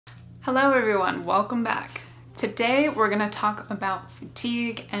Hello everyone, welcome back. Today we're going to talk about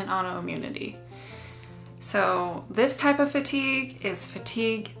fatigue and autoimmunity. So this type of fatigue is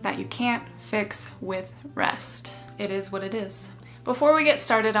fatigue that you can't fix with rest. It is what it is. Before we get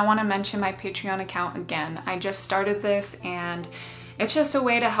started, I want to mention my Patreon account again. I just started this and it's just a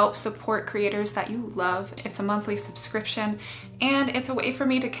way to help support creators that you love. It's a monthly subscription and it's a way for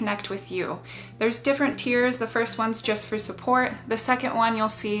me to connect with you. There's different tiers. The first one's just for support. The second one you'll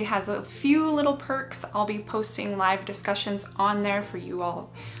see has a few little perks. I'll be posting live discussions on there for you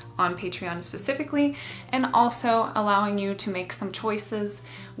all on Patreon specifically, and also allowing you to make some choices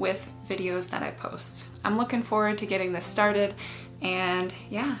with videos that I post. I'm looking forward to getting this started, and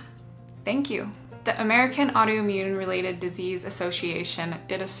yeah, thank you. The American Autoimmune Related Disease Association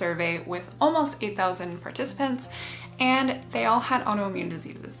did a survey with almost 8,000 participants, and they all had autoimmune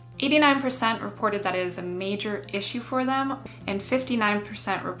diseases. 89% reported that it is a major issue for them, and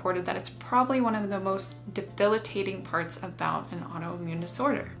 59% reported that it's probably one of the most debilitating parts about an autoimmune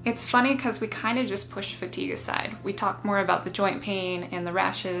disorder. It's funny because we kind of just push fatigue aside. We talk more about the joint pain and the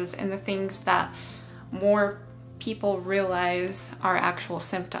rashes and the things that more people realize are actual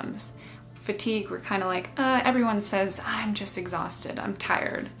symptoms. Fatigue, we're kind of like, everyone says, I'm just exhausted, I'm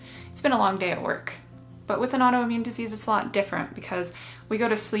tired. It's been a long day at work. But with an autoimmune disease, it's a lot different because we go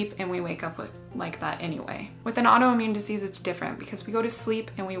to sleep and we wake up like that anyway. With an autoimmune disease, it's different because we go to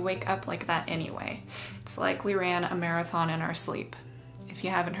sleep and we wake up like that anyway. It's like we ran a marathon in our sleep, if you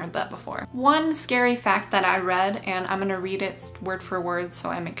haven't heard that before. One scary fact that I read, and I'm gonna read it word for word so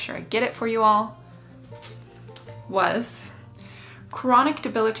I make sure I get it for you all, was, chronic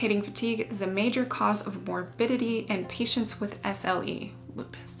debilitating fatigue is a major cause of morbidity in patients with SLE,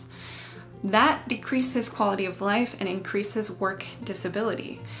 lupus. That decreases quality of life and increases work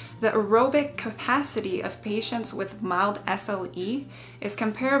disability. The aerobic capacity of patients with mild SLE is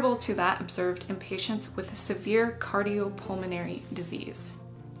comparable to that observed in patients with severe cardiopulmonary disease.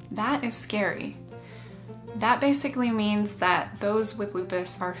 That is scary. That basically means that those with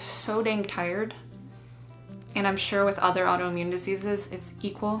lupus are so dang tired, and I'm sure with other autoimmune diseases it's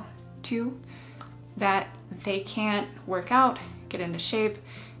equal to, that they can't work out, get into shape,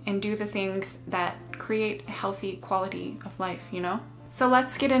 and do the things that create a healthy quality of life, you know? So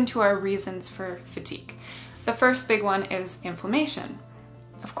let's get into our reasons for fatigue. The first big one is inflammation.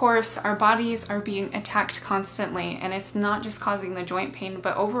 Of course, our bodies are being attacked constantly, and it's not just causing the joint pain,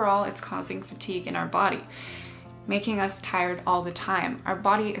 but overall it's causing fatigue in our body, making us tired all the time. Our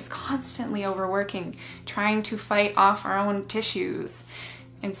body is constantly overworking, trying to fight off our own tissues.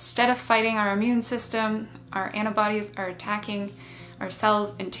 Instead of fighting our immune system, our antibodies are attacking our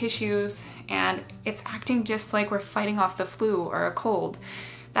cells and tissues, and it's acting just like we're fighting off the flu or a cold.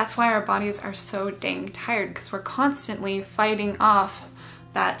 That's why our bodies are so dang tired, because we're constantly fighting off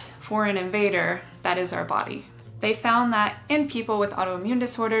that foreign invader that is our body. They found that in people with autoimmune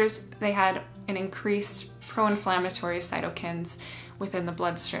disorders, they had an increased pro-inflammatory cytokines within the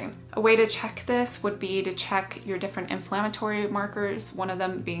bloodstream. A way to check this would be to check your different inflammatory markers, one of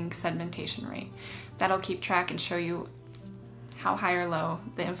them being sedimentation rate. That'll keep track and show you how high or low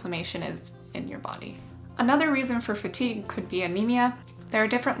the inflammation is in your body. Another reason for fatigue could be anemia. There are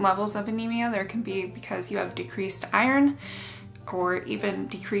different levels of anemia. There can be because you have decreased iron or even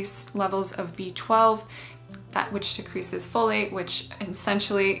decreased levels of B12, that which decreases folate, which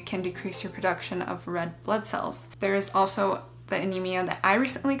essentially can decrease your production of red blood cells. There is also the anemia that I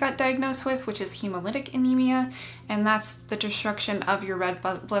recently got diagnosed with, which is hemolytic anemia, and that's the destruction of your red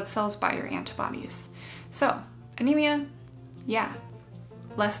blood cells by your antibodies. So, anemia, yeah,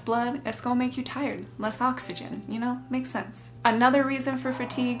 less blood, it's gonna make you tired. Less oxygen, you know, makes sense. Another reason for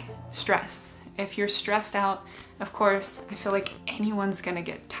fatigue, stress. If you're stressed out, of course, I feel like anyone's gonna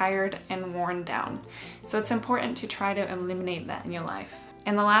get tired and worn down. So it's important to try to eliminate that in your life.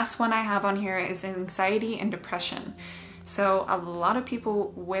 And the last one I have on here is anxiety and depression. So a lot of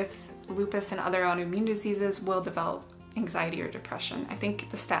people with lupus and other autoimmune diseases will develop anxiety or depression. I think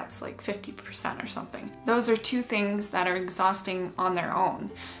the stat's like 50% or something. Those are two things that are exhausting on their own.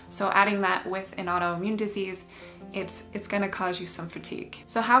 So adding that with an autoimmune disease, it's gonna cause you some fatigue.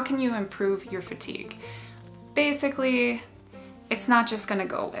 So how can you improve your fatigue? Basically, it's not just gonna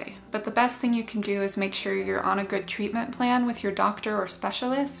go away, but the best thing you can do is make sure you're on a good treatment plan with your doctor or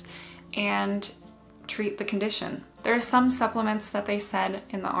specialist and treat the condition. There are some supplements that they said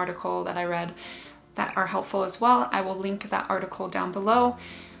in the article that I read that are helpful as well. I will link that article down below.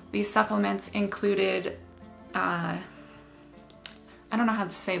 These supplements included, I don't know how to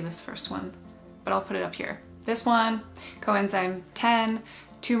say this first one, but I'll put it up here. This one, coenzyme 10,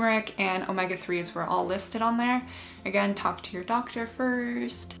 turmeric, and omega-3s were all listed on there. Again, talk to your doctor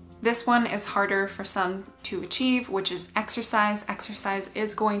first. This one is harder for some to achieve, which is exercise. Exercise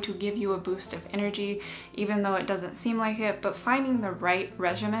is going to give you a boost of energy, even though it doesn't seem like it, but finding the right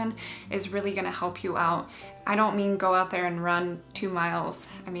regimen is really gonna help you out. I don't mean go out there and run 2 miles.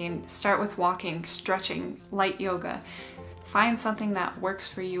 I mean, start with walking, stretching, light yoga. Find something that works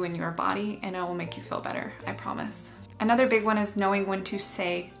for you and your body, and it will make you feel better, I promise. Another big one is knowing when to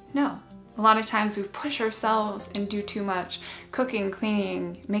say no. A lot of times we push ourselves and do too much. Cooking,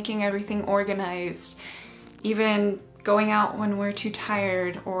 cleaning, making everything organized, even going out when we're too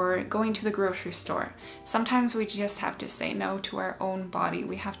tired or going to the grocery store. Sometimes we just have to say no to our own body.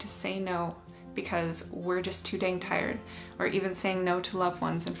 We have to say no because we're just too dang tired, or even saying no to loved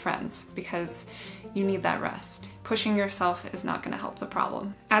ones and friends because you need that rest. Pushing yourself is not going to help the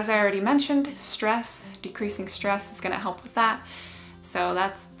problem. As I already mentioned, stress, decreasing stress is going to help with that. So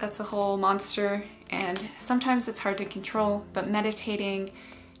that's a whole monster, and sometimes it's hard to control, but meditating,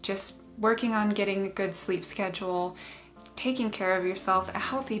 just working on getting a good sleep schedule, taking care of yourself, a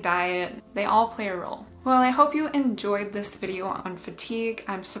healthy diet, they all play a role. Well, I hope you enjoyed this video on fatigue.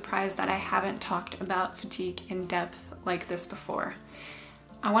 I'm surprised that I haven't talked about fatigue in depth like this before.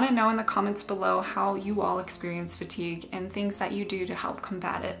 I want to know in the comments below how you all experience fatigue and things that you do to help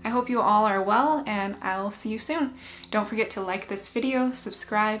combat it. I hope you all are well, and I'll see you soon. Don't forget to like this video,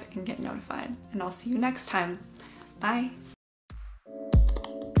 subscribe, and get notified. And I'll see you next time. Bye!